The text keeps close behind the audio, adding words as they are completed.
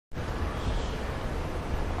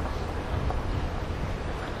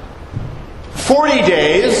40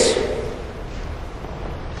 days,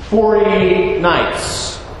 40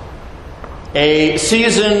 nights. A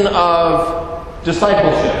season of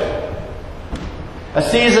discipleship. A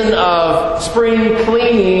season of spring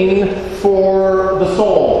cleaning for the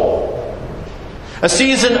soul. A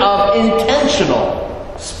season of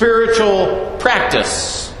intentional spiritual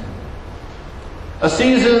practice. A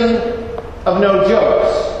season of no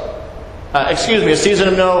jokes. A season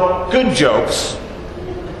of no good jokes.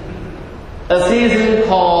 A season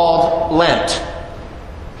called Lent.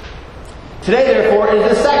 Today, therefore, is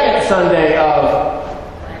the second Sunday of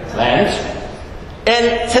Lent.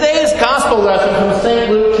 And today's Gospel lesson from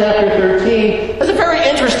St. Luke chapter 13 is a very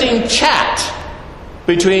interesting chat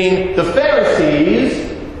between the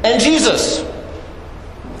Pharisees and Jesus.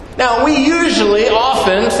 Now, we usually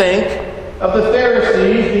often think of the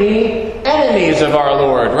Pharisees being enemies of our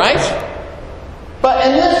Lord, right? But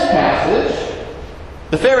in this passage,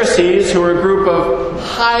 the Pharisees, who are a group of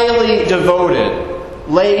highly devoted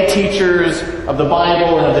lay teachers of the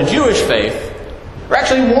Bible and of the Jewish faith, are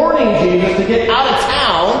actually warning Jesus to get out of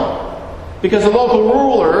town because the local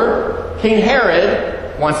ruler, King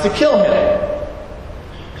Herod, wants to kill him.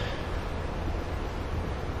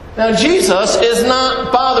 Now, Jesus is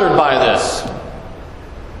not bothered by this,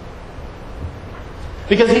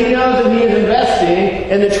 because he knows that he is investing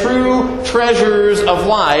in the true treasures of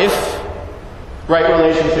life, right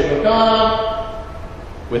relationship with God,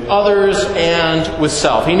 with others, and with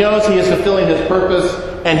self. He knows he is fulfilling his purpose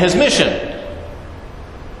and his mission.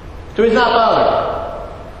 So he's not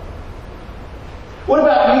bothered. What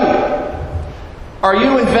about you? Are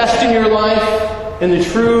you investing your life in the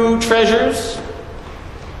true treasures?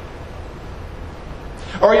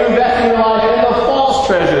 Or are you investing your life in the false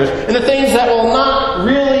treasures, in the things that will not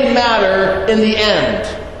really matter in the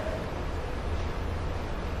end?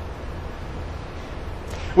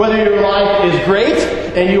 Whether your life is great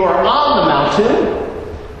and you are on the mountain,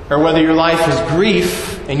 or whether your life is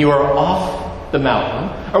grief and you are off the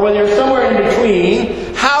mountain, or whether you're somewhere in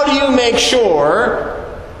between, how do you make sure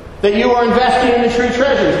that you are investing in the true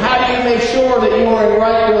treasures? How do you make sure that you are in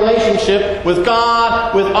right relationship with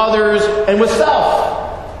God, with others, and with self?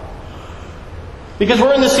 Because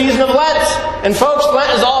we're in the season of Lent. And folks,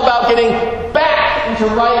 Lent is all about getting back into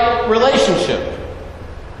right relationship.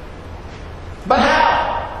 But how?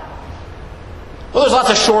 Well, there's lots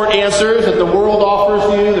of short answers that the world offers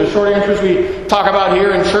you. There's short answers we talk about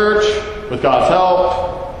here in church, with God's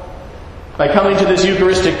help, by coming to this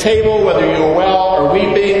Eucharistic table, whether you're well or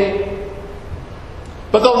weeping.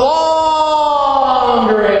 But the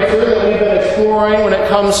longer answer that we've been exploring when it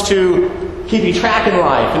comes to keeping track in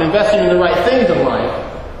life and investing in the right things in life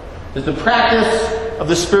is the practice of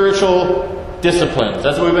the spiritual disciplines.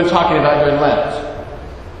 That's what we've been talking about during Lent.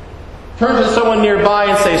 Turn to someone nearby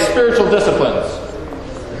and say, spiritual disciplines.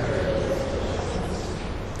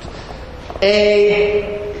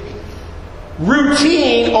 A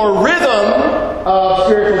routine or rhythm of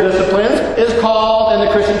spiritual disciplines is called, in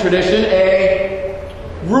the Christian tradition, a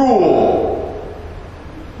rule.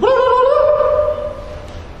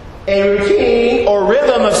 A routine or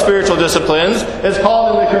rhythm of spiritual disciplines is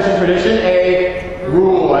called, in the Christian tradition, a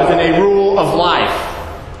rule, as in a rule of life.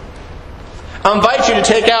 I invite you to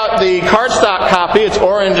take out the cardstock copy, it's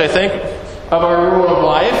orange, I think, of our rule of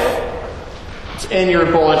life. It's in your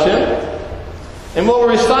bulletin. And we'll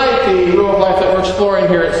recite the rule of life that we're exploring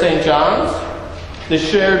here at St. John's, the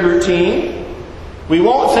shared routine. We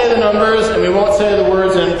won't say the numbers and we won't say the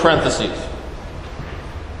words in parentheses.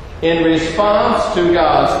 In response to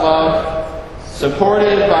God's love,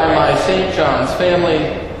 supported by my St. John's family,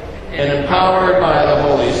 and empowered by the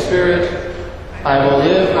Holy Spirit, I will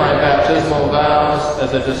live my baptismal vows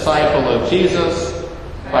as a disciple of Jesus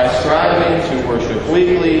by striving to worship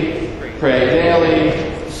weekly, pray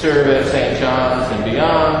daily, serve at St. John's and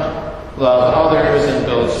beyond, love others and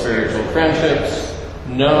build spiritual friendships,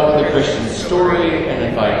 know the Christian story and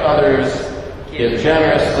invite others, give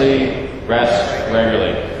generously, rest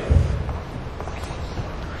regularly.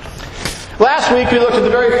 Last week we looked at the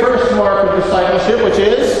very first mark of discipleship, which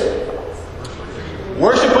is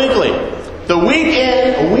worship weekly. The week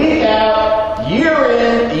in, week out, year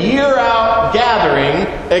in, year out gathering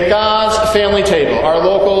at God's family table, our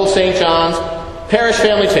local St. John's parish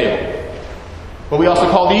family table. What we also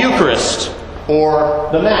call the Eucharist, or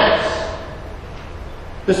the Mass.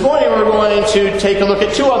 This morning we're going to take a look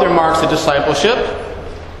at two other marks of discipleship,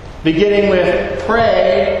 beginning with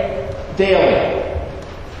pray daily.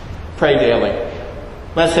 Pray daily.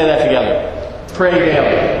 Let's say that together. Pray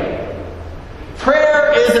daily.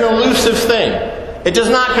 Prayer is an elusive thing. It does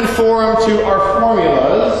not conform to our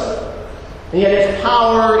formulas, and yet its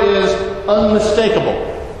power is unmistakable.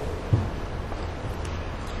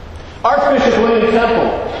 Archbishop William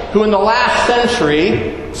Temple, who in the last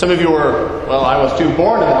century, some of you were, well, I was too,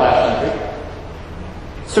 born in the last century,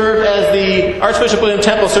 Archbishop William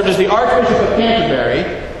Temple served as the Archbishop of Canterbury,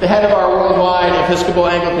 the head of our worldwide Episcopal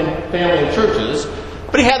Anglican family of churches.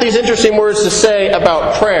 But he had these interesting words to say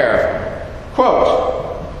about prayer.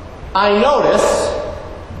 Quote, "I notice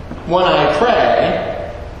when I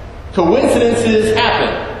pray, coincidences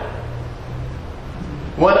happen.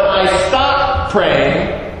 When I stop praying,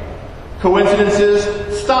 coincidences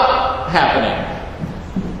stop happening."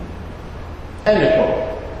 End of quote.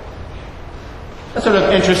 That's sort of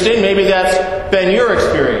interesting. Maybe that's been your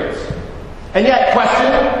experience. And yet,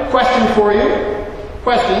 question for you.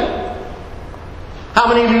 Question. How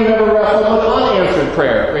many of you have ever wrestled with unanswered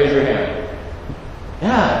prayer? Raise your hand.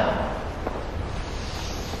 Yeah.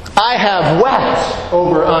 I have wept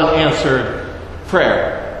over unanswered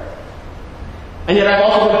prayer. And yet I've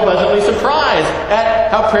also been pleasantly surprised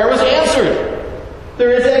at how prayer was answered.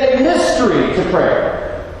 There is a mystery to prayer.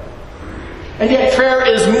 And yet prayer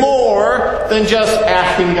is more than just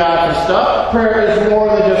asking God for stuff. Prayer is more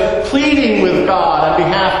than just pleading with God on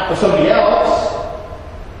behalf of somebody else.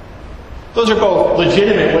 Those are both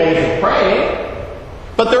legitimate ways of praying.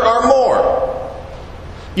 But there are more.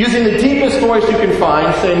 Using the deepest voice you can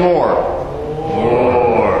find, say more.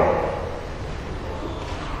 More.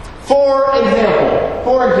 For example,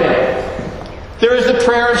 there is the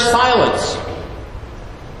prayer of silence.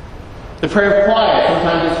 The prayer of quiet.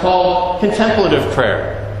 Sometimes it's called contemplative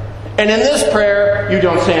prayer. And in this prayer, you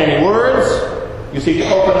don't say any words. You seek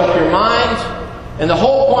to open up your mind. And the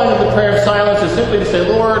whole point of the prayer of silence is simply to say,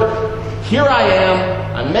 Lord, here I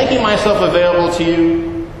am. I'm making myself available to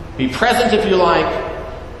you. Be present if you like.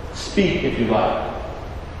 Speak if you like.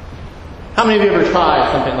 How many of you ever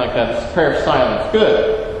tried something like that? It's prayer of silence.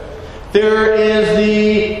 Good. There is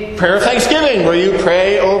the prayer of thanksgiving, where you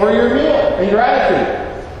pray over your meal in gratitude.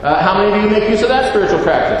 How many of you make use of that spiritual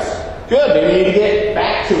practice? Good. Maybe you need to get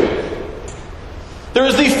back to it. There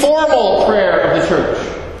is the formal prayer of the church.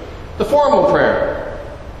 The formal prayer.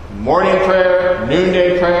 Morning prayer,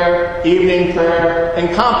 noonday prayer, evening prayer, and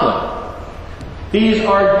compline. These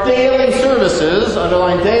are daily services,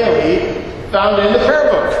 underlined daily, found in the prayer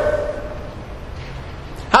book.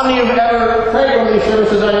 How many of you have ever prayed one of these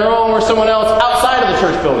services on your own or someone else outside of the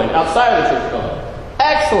church building?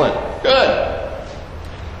 Excellent. Good.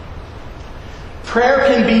 Prayer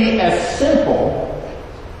can be as simple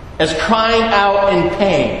as crying out in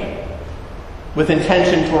pain with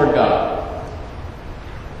intention toward God.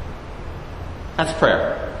 That's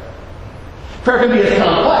prayer. Prayer can be as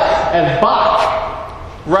complex as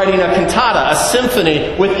Bach writing a cantata, a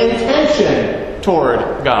symphony with intention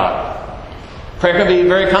toward God. Prayer can be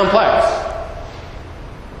very complex.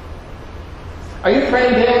 Are you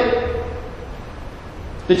praying daily?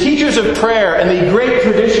 The teachers of prayer in the great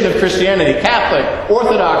tradition of Christianity, Catholic,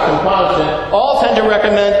 Orthodox, and Protestant, all tend to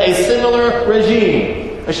recommend a similar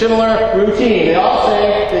regime, a similar routine. They all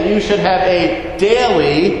say that you should have a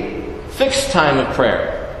daily, fixed time of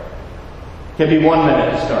prayer. It can be 1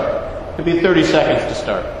 minute to start. It can be 30 seconds to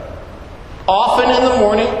start. Often in the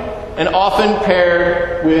morning, and often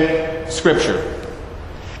paired with Scripture.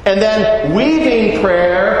 And then weaving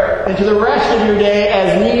prayer into the rest of your day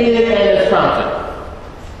as needed and as prompted.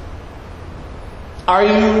 Are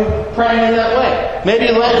you praying in that way? Maybe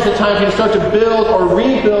Lent is a time for you to start to build or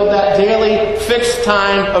rebuild that daily fixed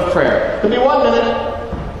time of prayer. It could be 1 minute,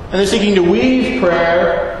 and then seeking to weave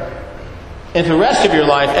prayer into the rest of your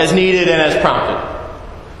life as needed and as prompted.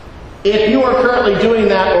 If you are currently doing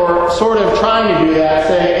that or sort of trying to do that,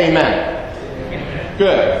 say amen. Amen.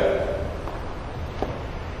 Good.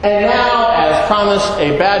 And now, as promised,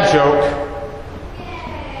 a bad joke.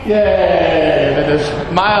 Yay! That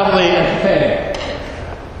is mildly entertaining.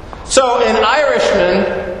 So, an Irishman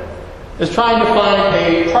is trying to find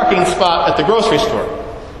a parking spot at the grocery store.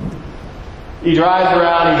 He drives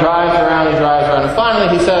around, and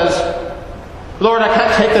finally he says, Lord, I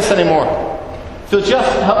can't take this anymore. If you'll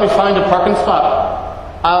just help me find a parking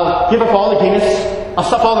spot, I'll give up all the Guinness, I'll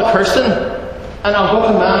stop all the cursing, and I'll go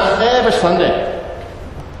to Mass every Sunday.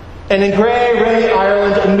 And in grey, rainy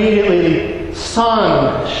Ireland, immediately the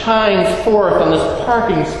sun shines forth on this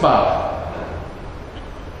parking spot.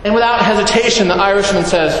 And without hesitation, the Irishman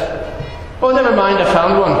says, oh, never mind, I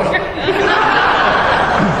found one.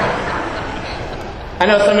 I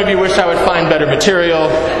know some of you wish I would find better material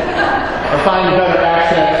or find a better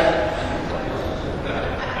accent.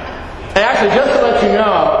 And actually, just to let you know,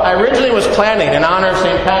 I originally was planning, in honor of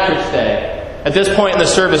St. Patrick's Day, at this point in the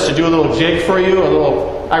service, to do a little jig for you, a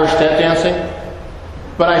little Irish step dancing.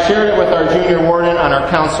 but I shared it with our junior warden on our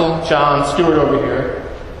council, John Stewart over here.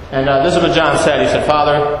 And this is what John said. He said,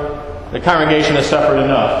 "Father, the congregation has suffered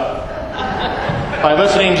enough by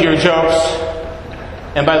listening to your jokes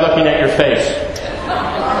and by looking at your face."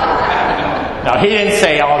 Now, he didn't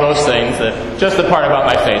say all those things, just the part about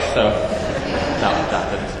my face. So, no, John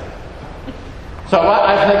didn't say. So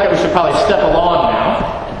I think that we should probably step along now.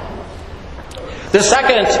 The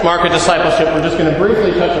second mark of discipleship we're just going to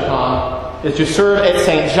briefly touch upon is to serve at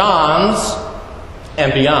St. John's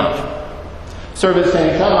and beyond. Serve at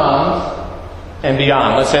St. John's and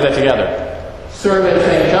beyond. Let's say that together. Serve at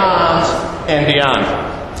St. John's and beyond.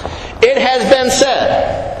 It has been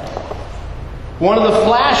said, one of the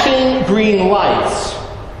flashing green lights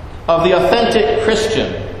of the authentic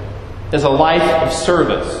Christian is a life of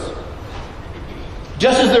service.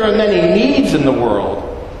 Just as there are many needs in the world,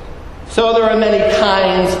 so there are many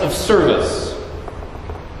kinds of service.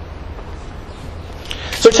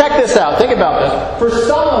 So check this out. Think about this. For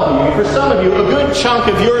some of you, a good chunk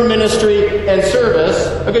of your ministry and service,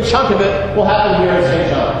 a good chunk of it will happen here at St.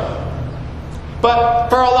 John's. But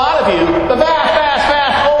for a lot of you, the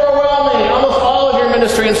vast, overwhelming, almost all of your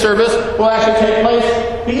ministry and service will actually take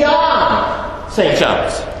place beyond St.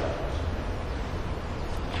 John's.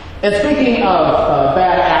 And speaking of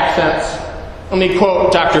bad accents, let me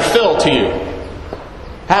quote Dr. Phil to you.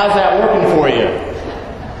 How's that working for you?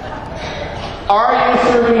 Are you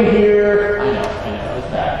serving here? I know, it's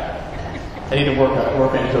bad. I need to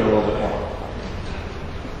work into it a little bit more.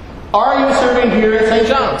 Are you serving here at St.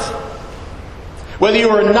 John's? Whether you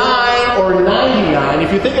are 9 or 99,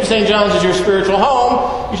 if you think of St. John's as your spiritual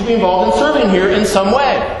home, you should be involved in serving here in some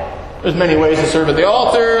way. There's many ways to serve at the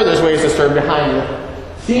altar. There's ways to serve behind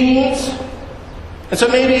the scenes. And so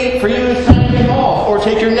maybe for you it's time to get involved or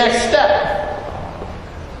take your next step.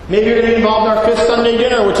 Maybe you're going to be involved in our 5th Sunday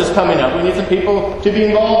dinner, which is coming up. We need some people to be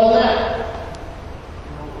involved in that.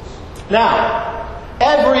 Now,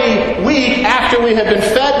 every week after we have been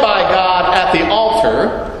fed by God at the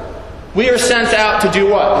altar, we are sent out to do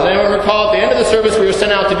what? Does anyone recall? At the end of the service, we were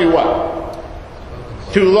sent out to do what?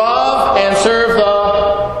 To love and serve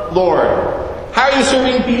the Lord. How are you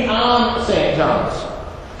serving beyond St. John's?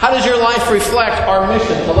 How does your life reflect our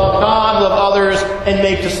mission to love God, love others, and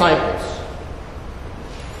make disciples?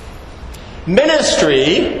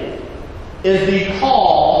 Ministry is the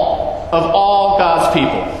call of all God's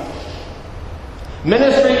people.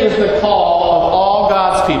 Ministry is the call of all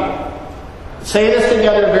God's people. Say this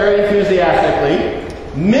together very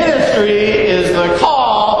enthusiastically. Ministry is the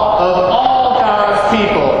call of all God's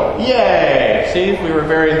people. Yay! See, we were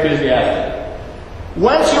very enthusiastic.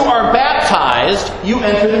 Once you are baptized, you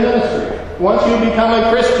enter the ministry. Once you become a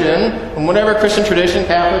Christian, in whatever Christian tradition,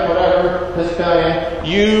 Catholic, whatever, Episcopalian,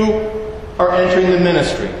 you are entering the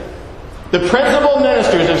ministry. The principal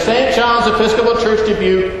ministers of St. John's Episcopal Church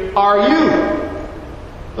Dubuque are you,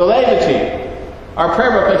 the laity. Our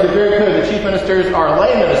prayer book makes it very clear the chief ministers are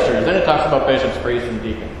lay ministers. Then it talks about bishops, priests, and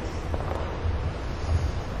deacons.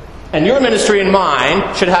 And your ministry and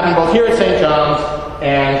mine should happen both here at St. John's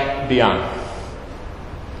and beyond.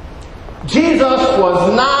 Jesus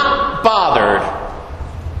was not bothered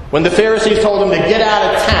when the Pharisees told him to get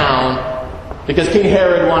out of town because King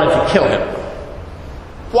Herod wanted to kill him.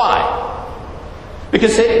 Why?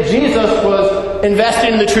 Because Jesus was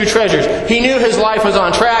investing in the true treasures. He knew his life was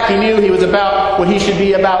on track. He knew he was about what he should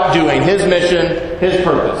be about doing. His mission, his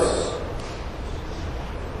purpose.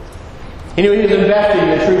 He knew he was investing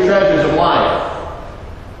in the true treasures of life.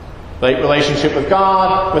 Like relationship with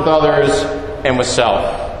God, with others, and with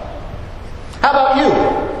self. How about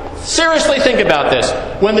you? Seriously think about this.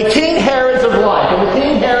 When the King Herods of life, when the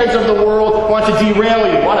King Herods of the world want to derail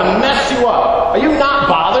you, want to mess you up, are you not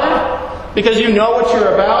bothered? Because you know what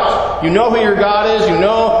you're about, you know who your God is, you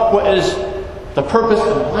know what is the purpose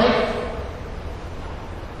of life.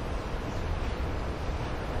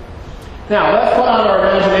 Now, let's put on our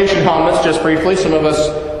imagination helmets just briefly. Some of us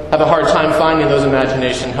have a hard time finding those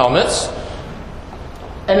imagination helmets.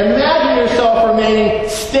 And imagine yourself remaining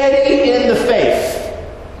steady in the faith,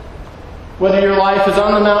 whether your life is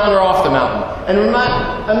on the mountain or off the mountain. And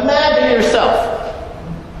imagine yourself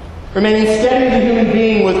remaining steady as a human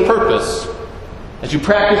being with purpose as you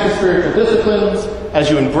practice the spiritual disciplines, as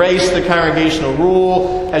you embrace the congregational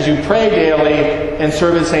rule, as you pray daily and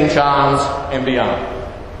serve at St. John's and beyond.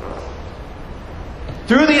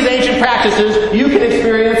 Through these ancient practices, you can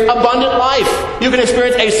experience abundant life. You can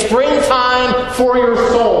experience a springtime for your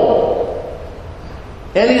soul.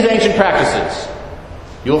 In these ancient practices,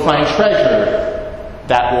 you'll find treasure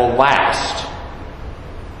that will last.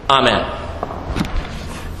 Amen.